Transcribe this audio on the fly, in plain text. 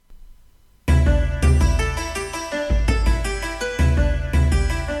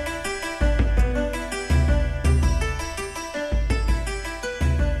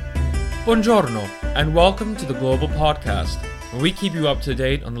Buongiorno, and welcome to the Global Podcast, where we keep you up to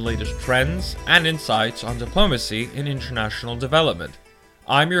date on the latest trends and insights on diplomacy and international development.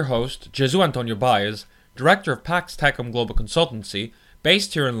 I'm your host, Gesù Antonio Baez, Director of Pax Techum Global Consultancy,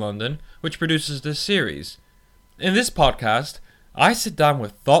 based here in London, which produces this series. In this podcast, I sit down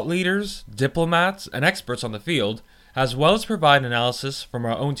with thought leaders, diplomats, and experts on the field, as well as provide analysis from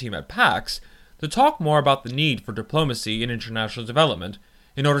our own team at Pax, to talk more about the need for diplomacy and international development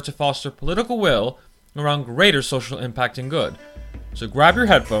in order to foster political will around greater social impact and good. So grab your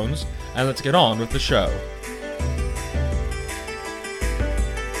headphones and let's get on with the show.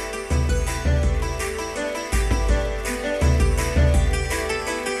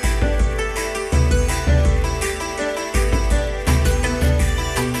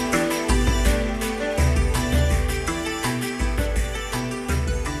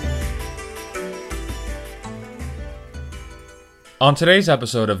 On today's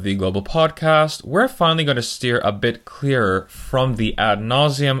episode of the Global Podcast, we're finally going to steer a bit clearer from the ad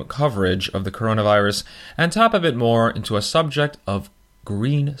nauseum coverage of the coronavirus and tap a bit more into a subject of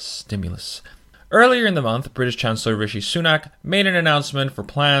green stimulus. Earlier in the month, British Chancellor Rishi Sunak made an announcement for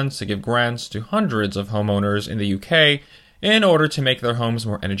plans to give grants to hundreds of homeowners in the UK in order to make their homes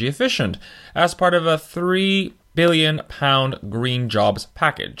more energy efficient as part of a £3 billion green jobs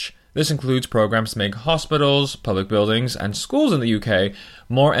package. This includes programs to make hospitals, public buildings, and schools in the UK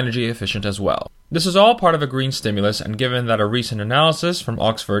more energy efficient as well. This is all part of a green stimulus, and given that a recent analysis from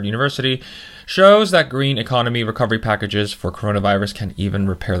Oxford University shows that green economy recovery packages for coronavirus can even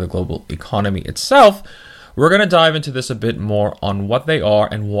repair the global economy itself, we're going to dive into this a bit more on what they are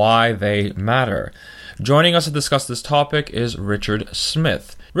and why they matter. Joining us to discuss this topic is Richard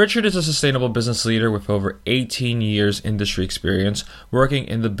Smith. Richard is a sustainable business leader with over 18 years industry experience working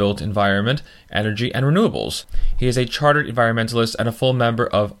in the built environment, energy, and renewables. He is a chartered environmentalist and a full member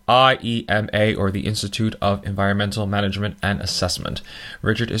of IEMA, or the Institute of Environmental Management and Assessment.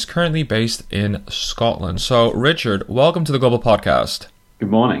 Richard is currently based in Scotland. So, Richard, welcome to the Global Podcast.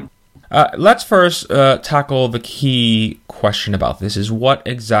 Good morning. Let's first tackle the key question about this, is what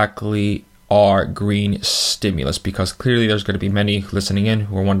exactly are green stimulus, because clearly there's going to be many listening in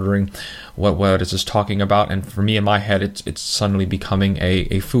who are wondering what is this talking about, and for me in my head it's suddenly becoming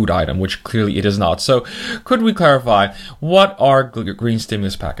a food item, which clearly it is not. So could we clarify, what are green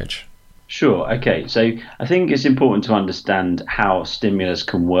stimulus package? Sure. Okay. So I think it's important to understand how stimulus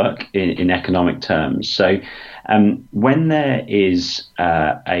can work in economic terms. So when there is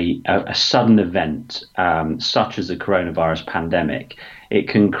a sudden event such as the coronavirus pandemic, it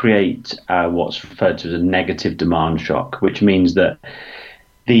can create what's referred to as a negative demand shock, which means that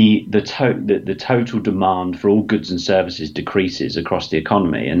the total demand for all goods and services decreases across the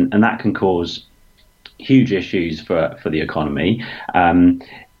economy, and that can cause huge issues for the economy.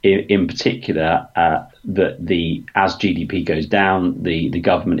 In particular, as GDP goes down, the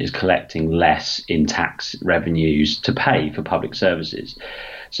government is collecting less in tax revenues to pay for public services.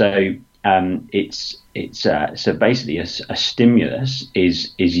 So so basically a stimulus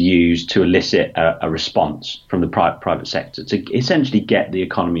is used to elicit a response from the private sector to essentially get the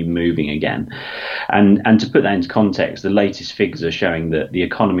economy moving again. And to put that into context, the latest figures are showing that the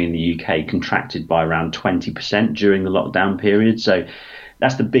economy in the UK contracted by around 20% during the lockdown period. So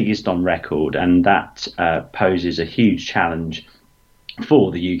that's the biggest on record, and that poses a huge challenge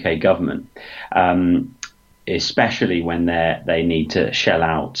for the UK government, especially when they need to shell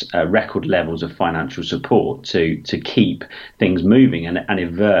out record levels of financial support to keep things moving and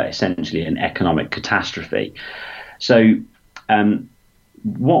avert essentially an economic catastrophe. So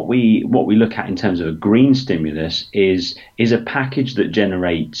what we look at in terms of a green stimulus is a package that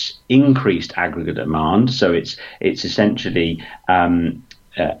generates increased aggregate demand. So it's essentially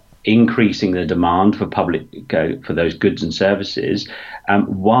increasing the demand for for those goods and services,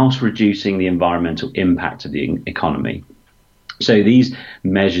 whilst reducing the environmental impact of the economy. So these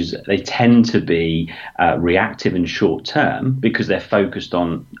measures, they tend to be reactive and short term because they're focused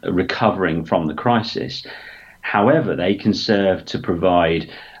on recovering from the crisis. However, they can serve to provide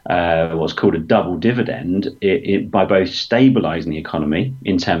what's called a double dividend by both stabilising the economy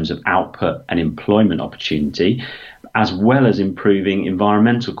in terms of output and employment opportunity, as well as improving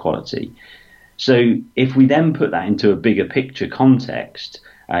environmental quality. So if we then put that into a bigger picture context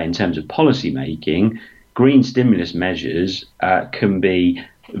in terms of policy making, green stimulus measures can be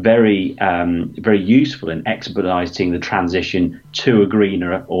very useful in expediting the transition to a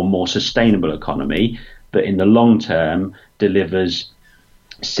greener or more sustainable economy that in the long term delivers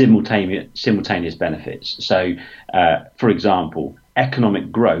simultaneous benefits. So, for example,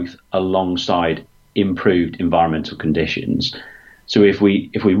 economic growth alongside improved environmental conditions. So if we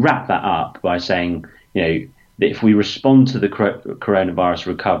wrap that up by saying, that if we respond to the coronavirus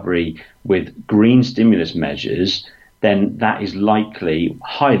recovery with green stimulus measures, then that is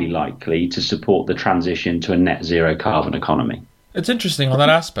highly likely to support the transition to a net zero carbon economy. It's interesting on that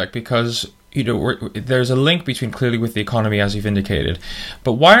aspect because there's a link between clearly with the economy, as you've indicated,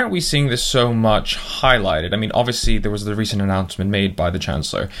 but why aren't we seeing this so much highlighted? I mean, obviously there was the recent announcement made by the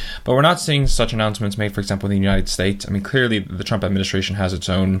Chancellor, but we're not seeing such announcements made, for example, in the United States. I mean, clearly the Trump administration has its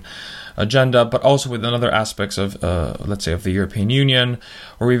own agenda, but also within other aspects of, let's say, of the European Union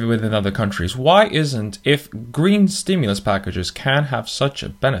or even within other countries. Why isn't, if green stimulus packages can have such a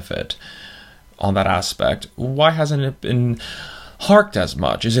benefit on that aspect, why hasn't it been harked as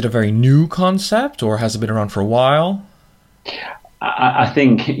much? Is it a very new concept, or has it been around for a while? I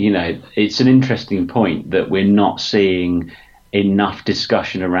think, it's an interesting point that we're not seeing enough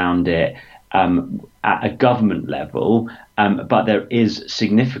discussion around it at a government level, but there is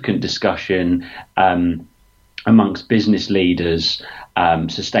significant discussion amongst business leaders,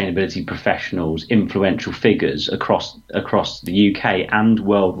 sustainability professionals, influential figures across the UK and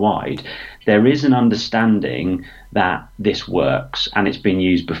worldwide. There is an understanding that this works, and it's been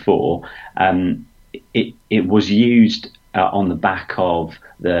used before. It was used on the back of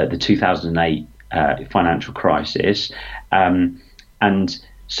the 2008 financial crisis, and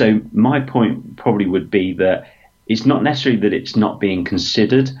so my point probably would be that it's not necessarily that it's not being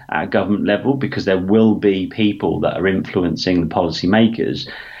considered at a government level, because there will be people that are influencing the policymakers.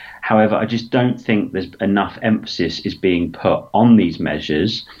 However, I just don't think there's enough emphasis is being put on these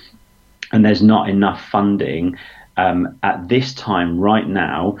measures, and there's not enough funding at this time right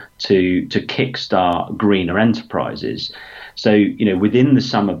now to kickstart greener enterprises. So, within the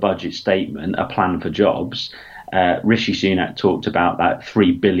summer budget statement, a plan for jobs, Rishi Sunak talked about that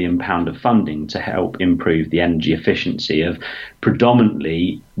 £3 billion of funding to help improve the energy efficiency of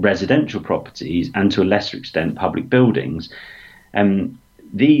predominantly residential properties and, to a lesser extent, public buildings.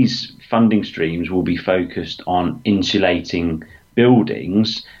 These funding streams will be focused on insulating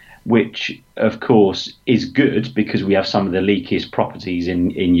buildings, which, of course, is good because we have some of the leakiest properties in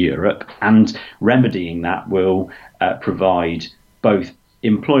Europe, and remedying that will provide both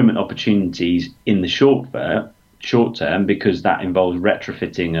employment opportunities in the short term, because that involves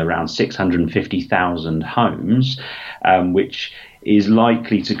retrofitting around 650,000 homes, which is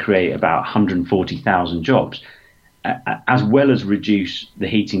likely to create about 140,000 jobs, as well as reduce the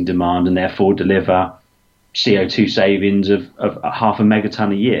heating demand and therefore deliver CO2 savings of half a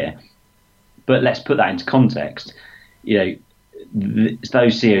megaton a year. But let's put that into context. Those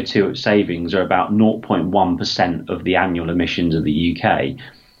CO2 savings are about 0.1% of the annual emissions of the UK.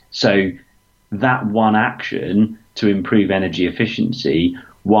 So that one action to improve energy efficiency,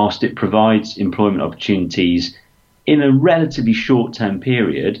 whilst it provides employment opportunities in a relatively short-term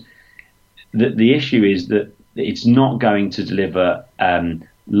period, the issue is that it's not going to deliver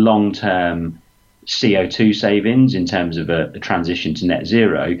long-term CO2 savings in terms of a transition to net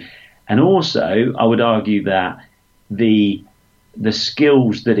zero. And also, I would argue that the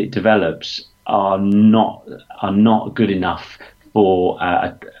skills that it develops are not good enough for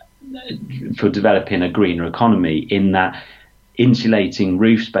developing a greener economy, in that insulating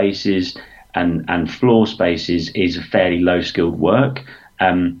roof spaces and floor spaces is fairly low skilled work.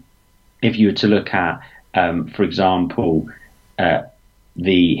 If you were to look at, for example,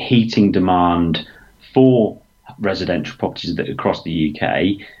 the heating demand for residential properties across the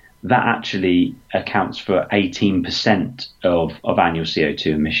UK, that actually accounts for 18% of annual CO2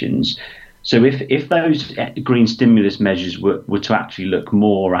 emissions. So if those green stimulus measures were to actually look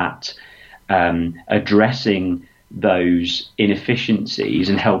more at addressing those inefficiencies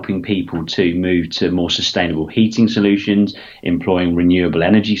and helping people to move to more sustainable heating solutions, employing renewable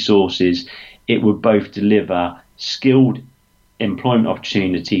energy sources, it would both deliver skilled employment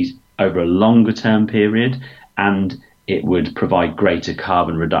opportunities over a longer term period, and it would provide greater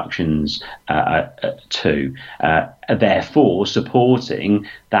carbon reductions too, therefore supporting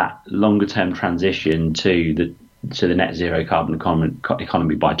that longer term transition to the net zero carbon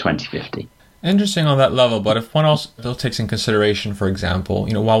economy by 2050. Interesting on that level, but if one also takes in consideration, for example,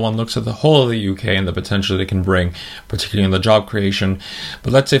 while one looks at the whole of the UK and the potential they can bring, particularly in the job creation,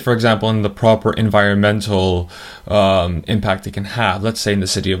 but let's say, for example, in the proper environmental impact it can have, let's say in the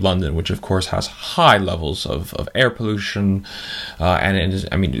City of London, which of course has high levels of air pollution, and it is,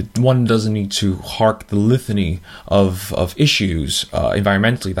 one doesn't need to hark the litany of issues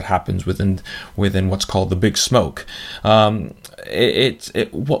environmentally that happens within what's called the big smoke.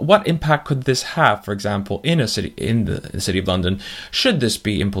 what impact could this have, for example, in the city of London, should this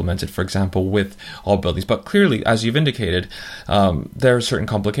be implemented, for example, with all buildings? But clearly, as you've indicated, there are certain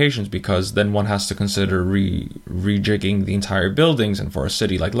complications, because then one has to consider rejigging the entire buildings, and for a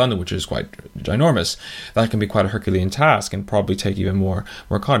city like London, which is quite ginormous, that can be quite a Herculean task and probably take even more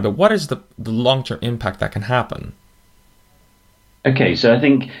time. But what is the long-term impact that can happen? Okay, so I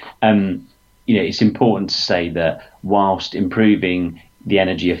think it's important to say that whilst improving the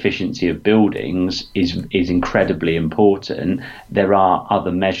energy efficiency of buildings is incredibly important, there are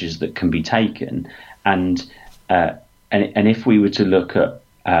other measures that can be taken, and if we were to look at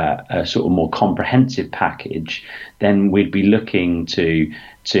a sort of more comprehensive package, then we'd be looking to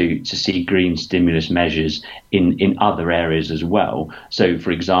see green stimulus measures in other areas as well. So,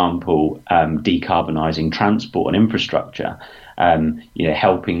 for example, decarbonising transport and infrastructure.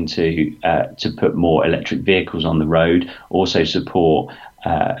 Helping to put more electric vehicles on the road, also support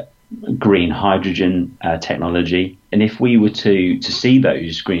green hydrogen technology. And if we were to see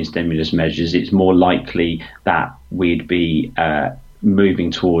those green stimulus measures, it's more likely that we'd be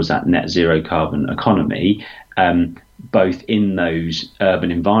moving towards that net zero carbon economy, both in those urban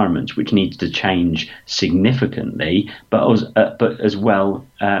environments, which needs to change significantly, but as well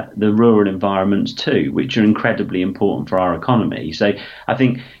the rural environments too, which are incredibly important for our economy. So I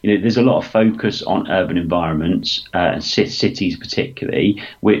think there's a lot of focus on urban environments, cities particularly,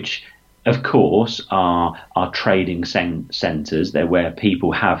 which of course are trading centres. They're where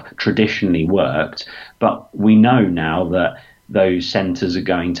people have traditionally worked, but we know now that those centres are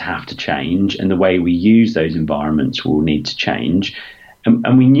going to have to change, and the way we use those environments will need to change.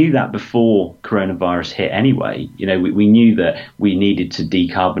 And we knew that before coronavirus hit anyway. We knew that we needed to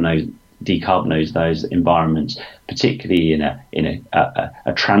decarbonise those environments, particularly in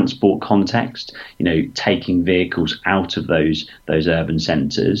a transport context. Taking vehicles out of those urban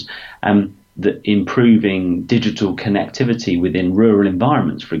centres. That improving digital connectivity within rural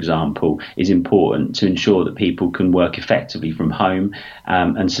environments, for example, is important to ensure that people can work effectively from home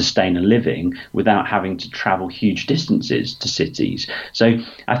and sustain a living without having to travel huge distances to cities. So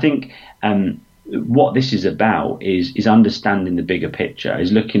I think what this is about is understanding the bigger picture,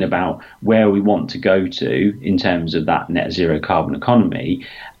 is looking about where we want to go to in terms of that net zero carbon economy,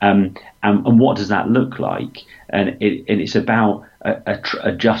 and what does that look like? And it's about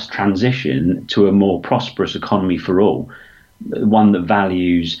a just transition to a more prosperous economy for all, one that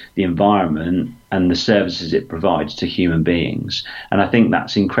values the environment and the services it provides to human beings. And I think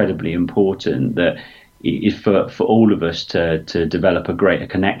that's incredibly important, that for all of us to develop a greater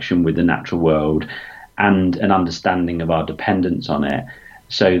connection with the natural world and an understanding of our dependence on it,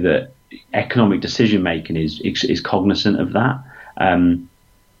 so that economic decision making is cognizant of that. And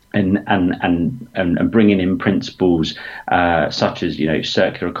bringing in principles such as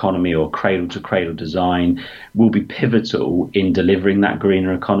circular economy or cradle to cradle design will be pivotal in delivering that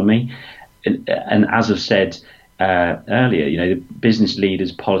greener economy. And as I've said earlier, the business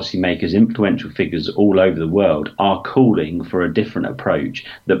leaders, policymakers, influential figures all over the world are calling for a different approach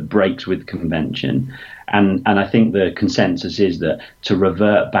that breaks with convention. And I think the consensus is that to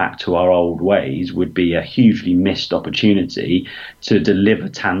revert back to our old ways would be a hugely missed opportunity to deliver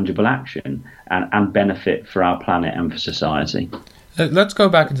tangible action and benefit for our planet and for society. Let's go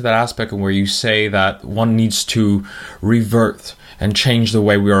back into that aspect where you say that one needs to revert and change the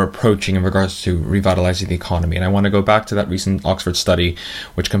way we are approaching in regards to revitalizing the economy. And I want to go back to that recent Oxford study,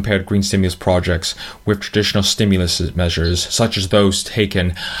 which compared green stimulus projects with traditional stimulus measures, such as those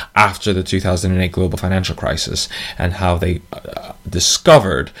taken after the 2008 global financial crisis, and how they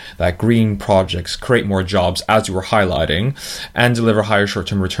discovered that green projects create more jobs, as you were highlighting, and deliver higher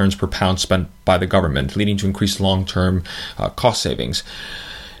short-term returns per pound spent by the government, leading to increased long-term cost savings.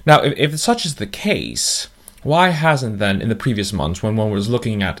 Now, if such is the case, why hasn't then, in the previous months, when one was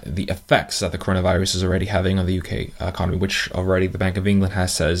looking at the effects that the coronavirus is already having on the UK economy, which already the Bank of England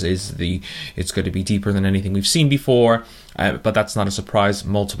has says it's going to be deeper than anything we've seen before, but that's not a surprise.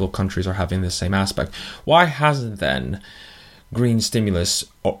 Multiple countries are having the same aspect. Why hasn't then green stimulus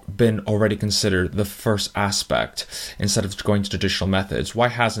been already considered the first aspect instead of going to traditional methods? Why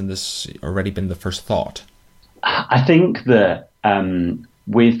hasn't this already been the first thought? I think that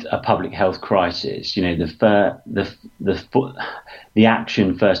with a public health crisis, the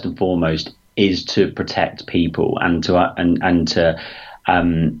action first and foremost is to protect people and to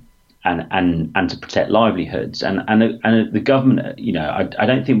protect livelihoods. And the government, I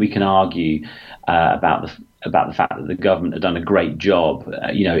don't think we can argue about the fact that the government have done a great job,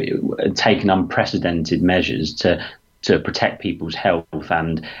 taking unprecedented measures to protect people's health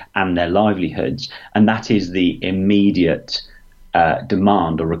and their livelihoods. And that is the immediate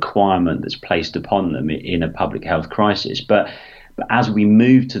demand or requirement that's placed upon them in a public health crisis. But as we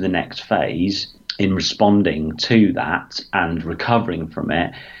move to the next phase in responding to that and recovering from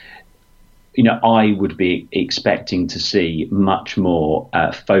it, I would be expecting to see much more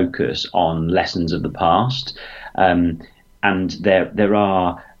focus on lessons of the past, and there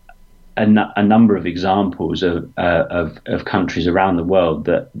are a number of examples of countries around the world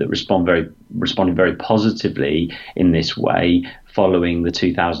that responded very positively in this way following the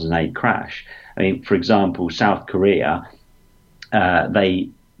 2008 crash. I mean, for example, South Korea,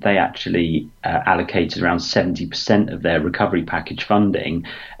 they actually allocated around 70% of their recovery package funding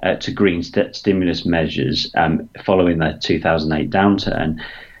to green stimulus measures following the 2008 downturn,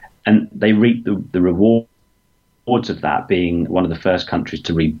 and they reaped the rewards of that, being one of the first countries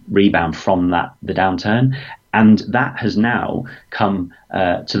to rebound from the downturn. And that has now come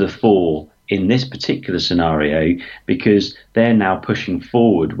to the fore in this particular scenario, because they're now pushing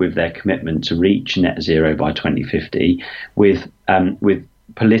forward with their commitment to reach net zero by 2050 with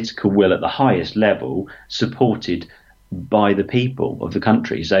political will at the highest level, supported by the people of the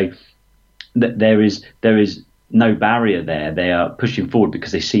country. So there is no barrier there. They are pushing forward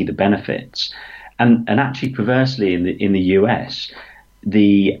because they see the benefits. And actually, perversely, in the US,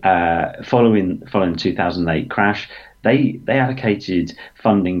 the following 2008 crash, they allocated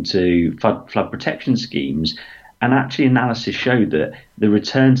funding to flood protection schemes, and actually analysis showed that the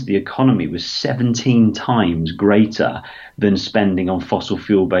return to the economy was 17 times greater than spending on fossil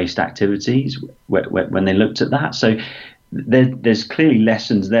fuel-based activities when they looked at that. So there's clearly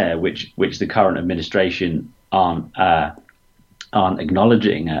lessons there which the current administration aren't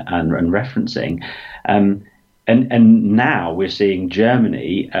acknowledging and referencing. And now we're seeing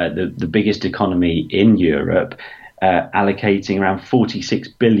Germany, the biggest economy in Europe, allocating around $46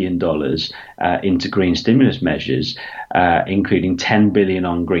 billion into green stimulus measures, including $10 billion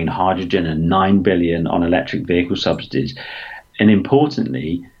on green hydrogen and $9 billion on electric vehicle subsidies. And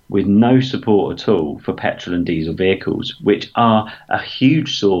importantly, with no support at all for petrol and diesel vehicles, which are a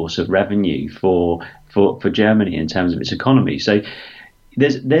huge source of revenue for Germany in terms of its economy. So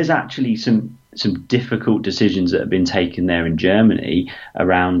there's actually some difficult decisions that have been taken there in Germany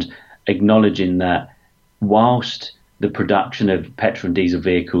around acknowledging that whilst the production of petrol and diesel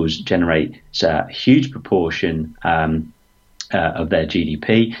vehicles generates a huge proportion of their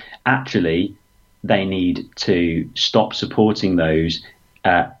GDP, actually they need to stop supporting those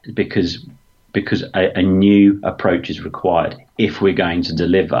because a new approach is required if we're going to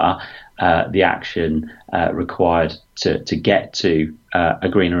deliver the action required to get to a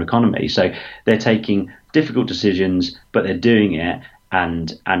greener economy. So they're taking difficult decisions, but they're doing it,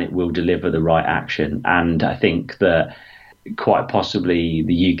 and it will deliver the right action. And I think that quite possibly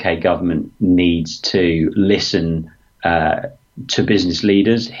the UK government needs to listen to business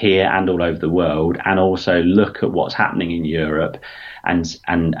leaders here and all over the world, and also look at what's happening in Europe, and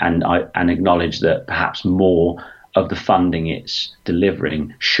acknowledge that perhaps more of the funding it's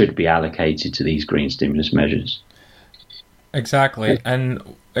delivering should be allocated to these green stimulus measures. Exactly. And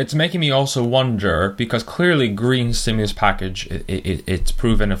it's making me also wonder, because clearly green stimulus package, it's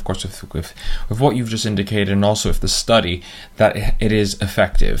proven, of course, with what you've just indicated, and also with the study, that it is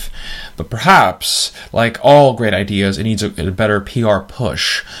effective. But perhaps, like all great ideas, it needs a better PR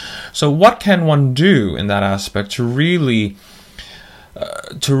push. So what can one do in that aspect to really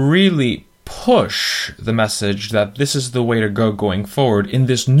push the message that this is the way to go going forward in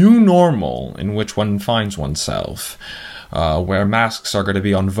this new normal in which one finds oneself? Where masks are going to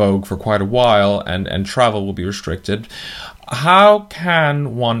be on vogue for quite a while, and travel will be restricted. How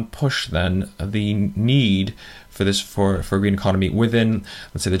can one push then the need for this for a green economy within,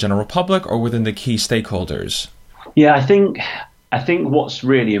 let's say, the general public or within the key stakeholders? Yeah, I think what's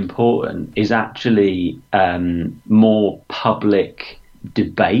really important is actually more public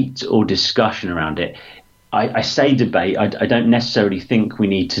debate or discussion around it. I say debate. I don't necessarily think we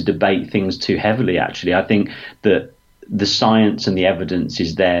need to debate things too heavily. Actually, I think that the science and the evidence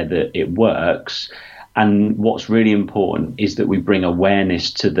is there that it works, and what's really important is that we bring awareness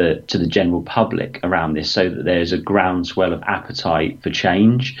to the general public around this, so that there's a groundswell of appetite for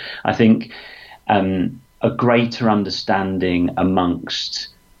change. I think a greater understanding amongst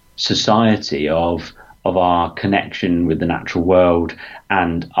society of our connection with the natural world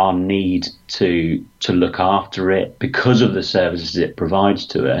and our need to look after it because of the services it provides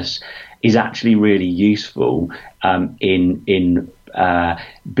to us is actually really useful in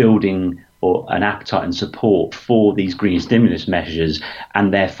building or an appetite and support for these green stimulus measures,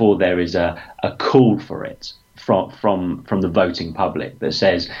 and therefore there is a call for it from the voting public that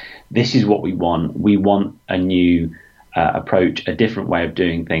says this is what we want. We want a new approach, a different way of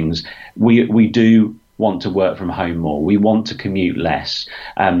doing things. We do want to work from home more. We want to commute less.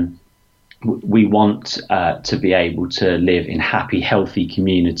 We want to be able to live in happy, healthy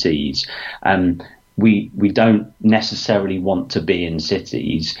communities. We don't necessarily want to be in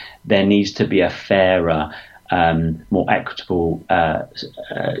cities. There needs to be a fairer, more equitable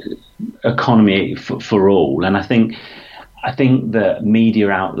economy for all. And I think that media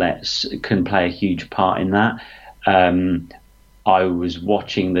outlets can play a huge part in that. I was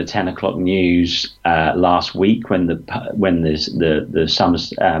watching the 10 o'clock news last week when the summer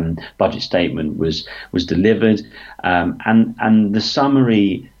budget statement was delivered, and the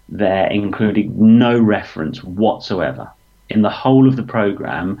summary there included no reference whatsoever in the whole of the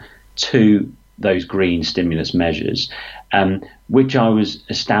programme to those green stimulus measures, which I was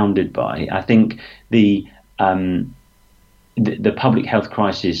astounded by. I think the public health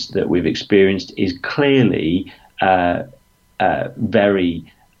crisis that we've experienced is clearly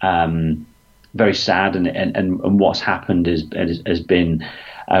very sad, and what's happened has been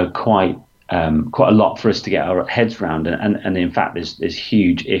quite a lot for us to get our heads around, and in fact there's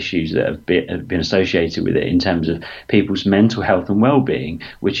huge issues that have been associated with it in terms of people's mental health and well-being,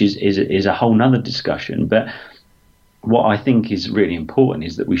 which is a whole nother discussion. But what I think is really important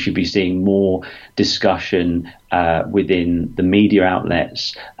is that we should be seeing more discussion within the media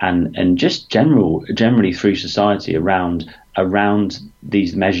outlets and just generally through society around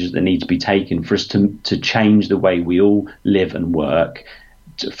these measures that need to be taken for us to change the way we all live and work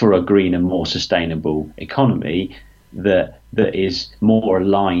for a greener, more sustainable economy that is more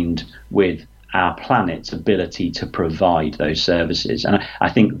aligned with our planet's ability to provide those services. And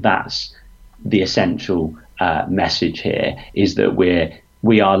I think that's the essential message here, is that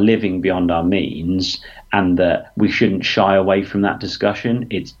we are living beyond our means, and that we shouldn't shy away from that discussion.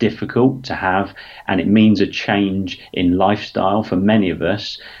 It's difficult to have, and it means a change in lifestyle for many of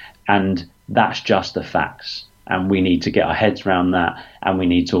us, and that's just the facts. And we need to get our heads around that, and we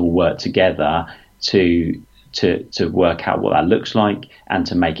need to all work together to work out what that looks like and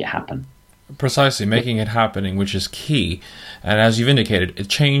to make it happen. Precisely, making it happening, which is key. And as you've indicated, a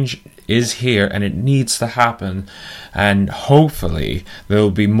change is here and it needs to happen. And hopefully there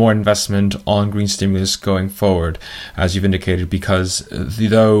will be more investment on green stimulus going forward, as you've indicated, because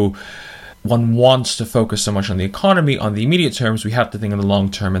though one wants to focus so much on the economy, on the immediate terms, we have to think in the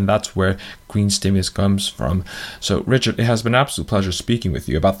long term, and that's where green stimulus comes from. So, Richard, it has been an absolute pleasure speaking with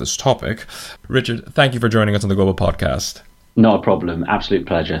you about this topic. Richard, thank you for joining us on the Global Podcast. Not a problem. Absolute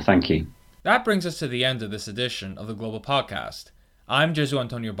pleasure. Thank you. That brings us to the end of this edition of the Global Podcast. I'm Jesu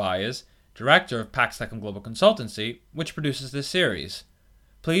Antonio Baez, Director of Pax Tecum Global Consultancy, which produces this series.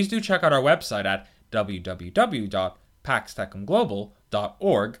 Please do check out our website at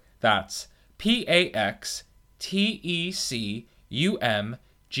www.paxtecumglobal.org. That's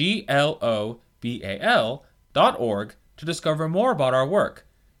PAXTECUMGLOBAL.org to discover more about our work.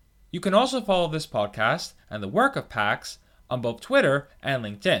 You can also follow this podcast and the work of Pax on both Twitter and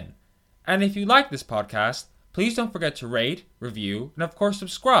LinkedIn. And if you like this podcast, please don't forget to rate, review, and of course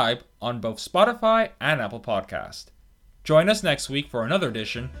subscribe on both Spotify and Apple Podcast. Join us next week for another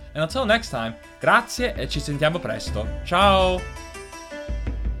edition, and until next time, grazie e ci sentiamo presto. Ciao!